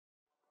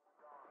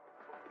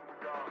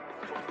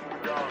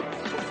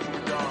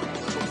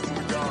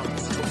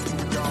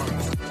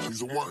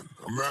one,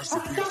 a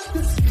masterpiece.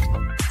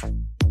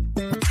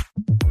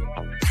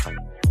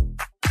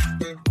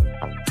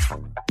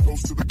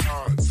 Close to the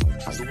gods,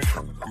 she's the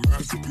one, a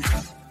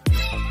masterpiece.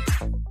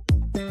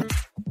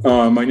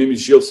 My name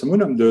is Gilles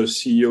Samoun. I'm the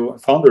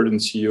founder and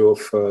CEO of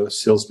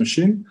Sales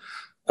Machine.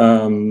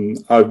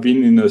 I've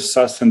been in the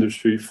SaaS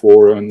industry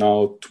for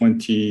now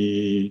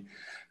 22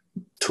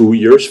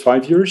 years,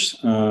 5 years.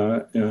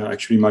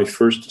 Actually, my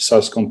first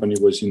SaaS company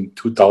was in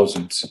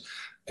 2000.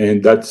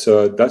 And that's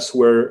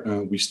where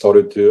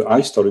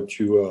I started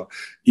to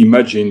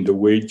imagine the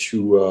way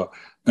to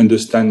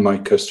understand my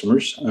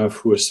customers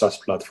through a SaaS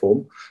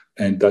platform.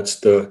 And that's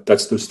the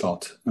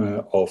start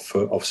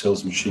of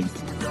Sales Machine.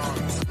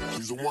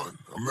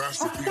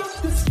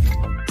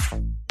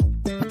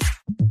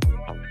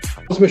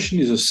 Sales Machine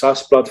is a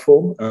SaaS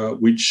platform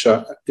which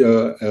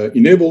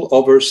enable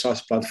other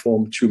SaaS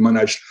platform to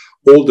manage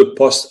all the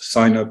post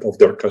sign up of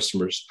their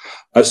customers.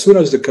 As soon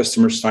as the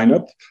customers sign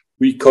up,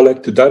 we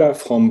collect the data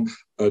from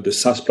the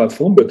SaaS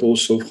platform, but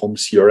also from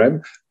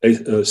CRM,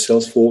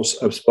 Salesforce,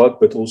 HubSpot,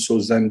 but also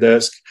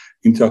Zendesk,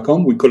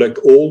 Intercom. We collect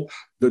all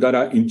the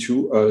data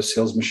into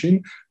Sales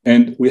Machine,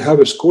 and we have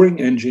a scoring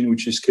engine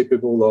which is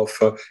capable of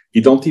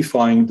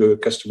identifying the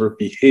customer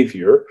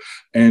behavior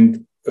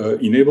and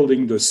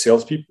enabling the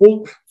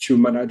salespeople to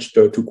manage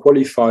to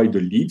qualify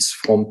the leads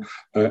from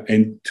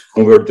and to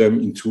convert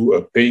them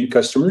into paying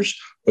customers,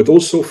 but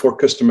also for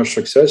customer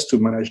success to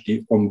manage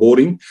the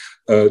onboarding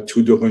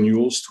to the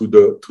renewals, to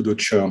the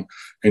churn.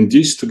 And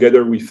this,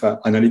 together with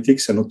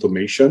analytics and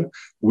automation,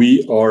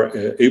 we are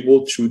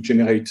able to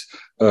generate,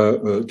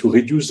 to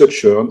reduce the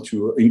churn,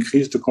 to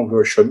increase the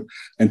conversion,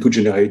 and to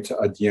generate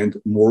at the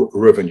end more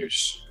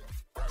revenues.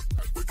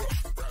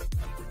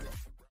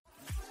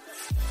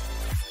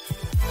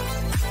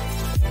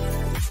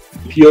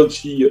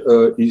 PLG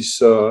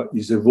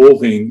is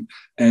evolving,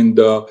 and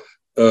the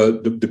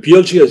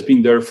PLG has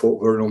been there for a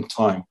very long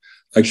time.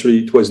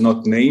 Actually, it was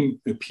not named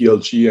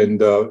PLG, and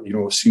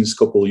since a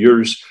couple of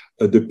years,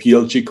 the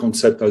PLG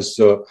concept has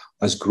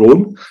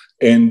grown.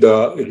 And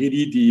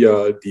really, the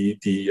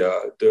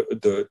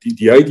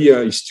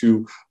idea is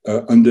to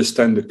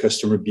understand the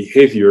customer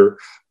behavior,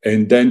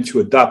 and then to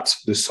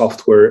adapt the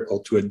software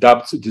or to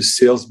adapt the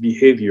sales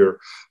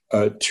behavior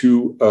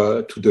to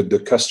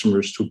the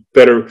customers, to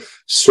better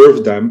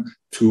serve them,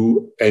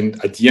 and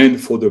at the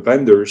end for the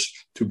vendors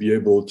to be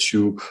able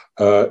to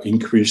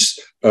increase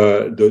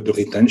the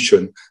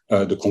retention,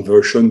 the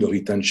conversion, the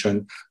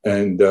retention,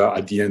 and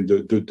at the end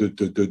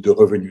the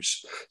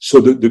revenues. So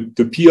the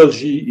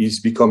PLG is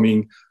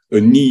becoming a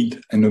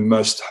need and a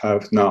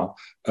must-have now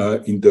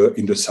in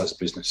the SaaS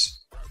business.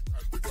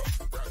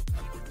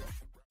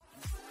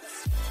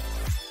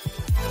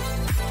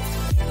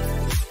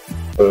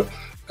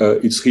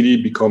 It's really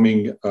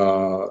becoming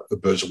a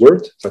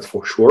buzzword, that's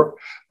for sure.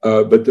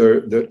 But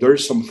there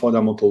is some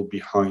fundamental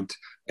behind,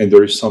 and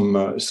there is some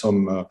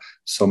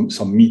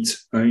meat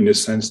in a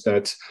sense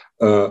that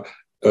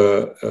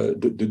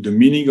the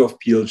meaning of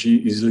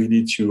PLG is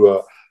really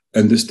to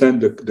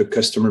understand the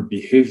customer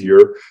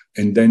behavior,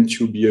 and then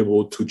to be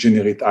able to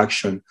generate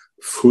action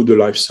through the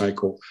life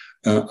cycle.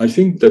 I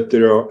think that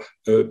there are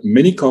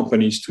many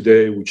companies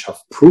today which have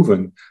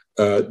proven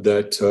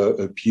that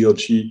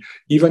PLG,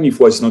 even if it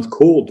was not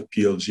called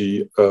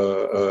PLG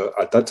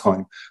at that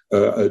time,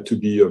 to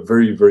be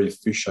very, very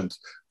efficient.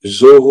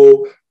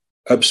 Zoho,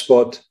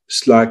 HubSpot,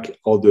 Slack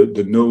are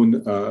the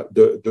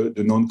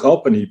known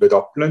company, but there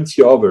are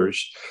plenty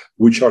others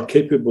which are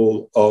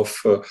capable of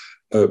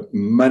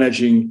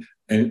managing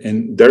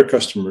and their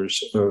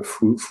customers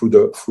through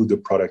the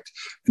product.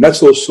 And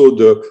that's also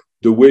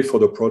the way for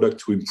the product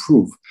to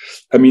improve.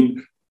 I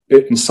mean,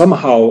 and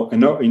somehow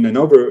in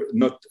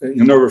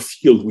another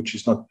field, which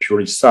is not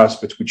purely SaaS,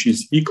 but which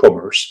is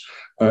e-commerce,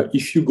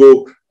 if you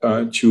go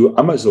to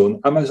Amazon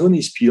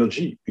is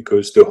PLG,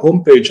 because the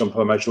homepage of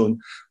Amazon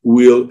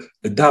will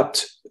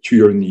adapt to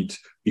your need,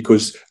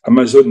 because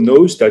Amazon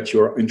knows that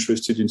you're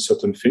interested in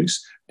certain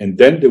things, and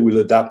then they will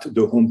adapt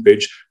the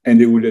homepage, and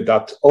they will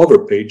adapt other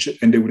page,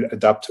 and they will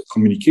adapt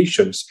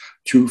communications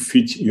to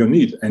fit your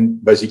need,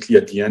 and basically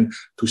at the end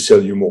to sell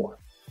you more.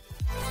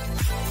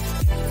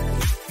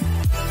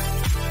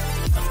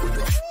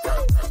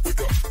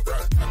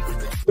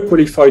 The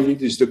qualified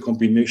lead is the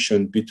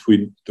combination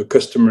between the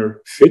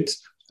customer fit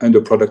and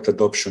the product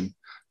adoption.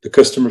 The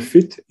customer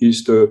fit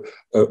is a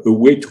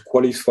way to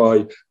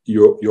qualify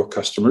your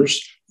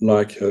customers,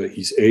 like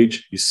his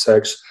age, his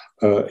sex,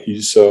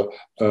 his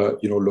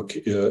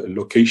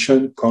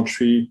location,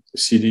 country,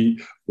 city,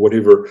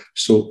 whatever.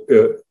 So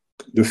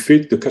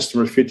the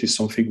customer fit is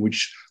something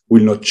which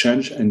will not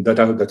change, and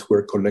data that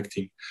we're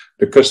collecting.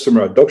 The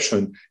customer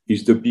adoption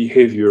is the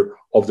behavior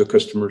of the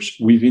customers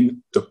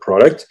within the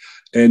product,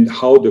 and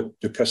how the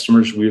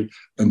customers will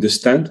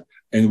understand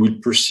and will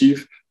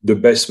perceive the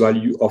best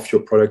value of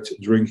your product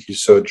during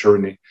his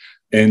journey.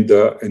 And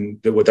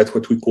that's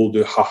what we call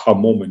the aha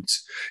moment.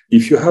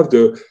 If you have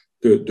the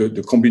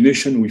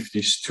combination with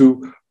these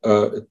two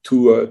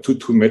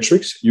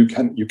metrics, you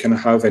can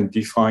have and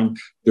define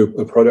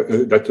the product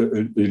that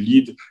the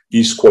lead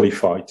is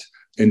qualified.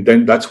 and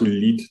then that will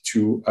lead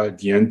to, at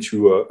the end,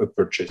 to a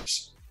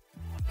purchase.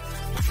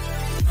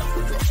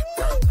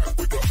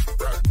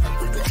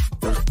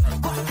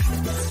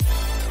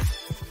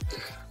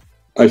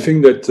 I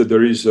think that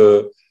there is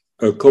a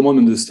common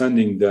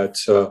understanding that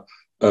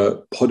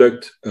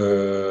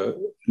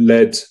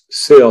product-led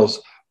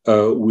sales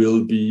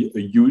will be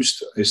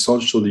used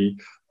essentially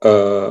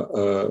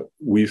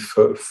with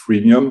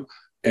freemium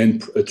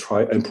and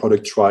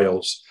product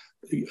trials.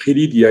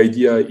 Really, the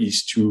idea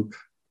is to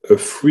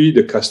free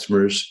the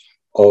customers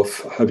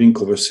of having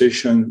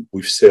conversation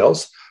with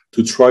sales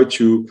to try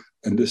to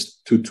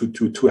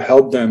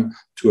help them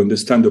to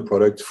understand the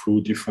product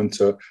through different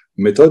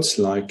methods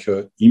like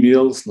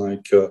emails,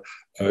 like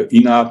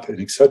in-app, and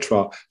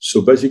etc.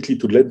 So basically,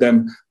 to let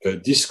them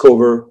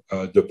discover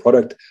the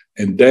product,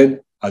 and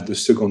then at the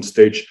second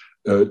stage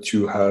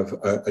to have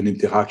an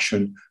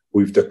interaction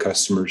with the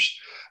customers.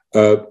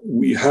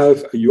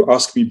 You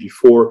asked me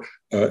before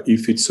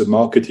if it's a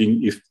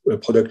marketing, if a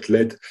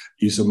product-led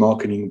is a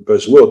marketing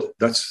buzzword.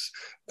 That's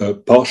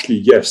partially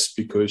yes,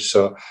 because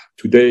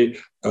today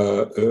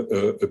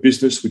a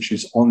business which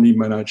is only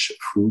managed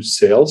through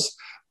sales,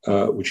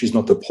 which is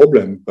not a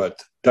problem, but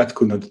that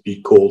could not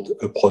be called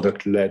a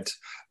product-led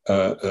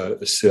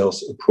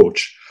sales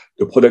approach.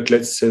 The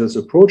product-led sales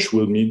approach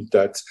will mean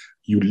that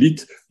you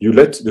let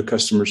the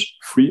customers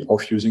free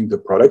of using the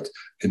product,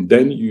 and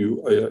then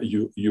you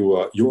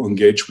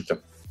engage with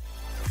them.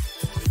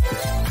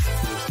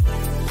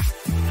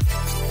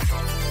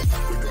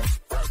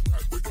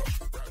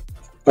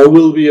 I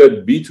will be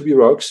at B2B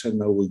Rocks,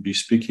 and I will be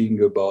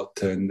speaking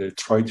about and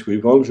trying to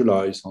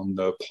evangelize on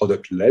the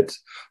product-led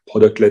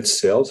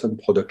sales and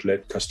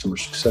product-led customer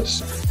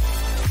success.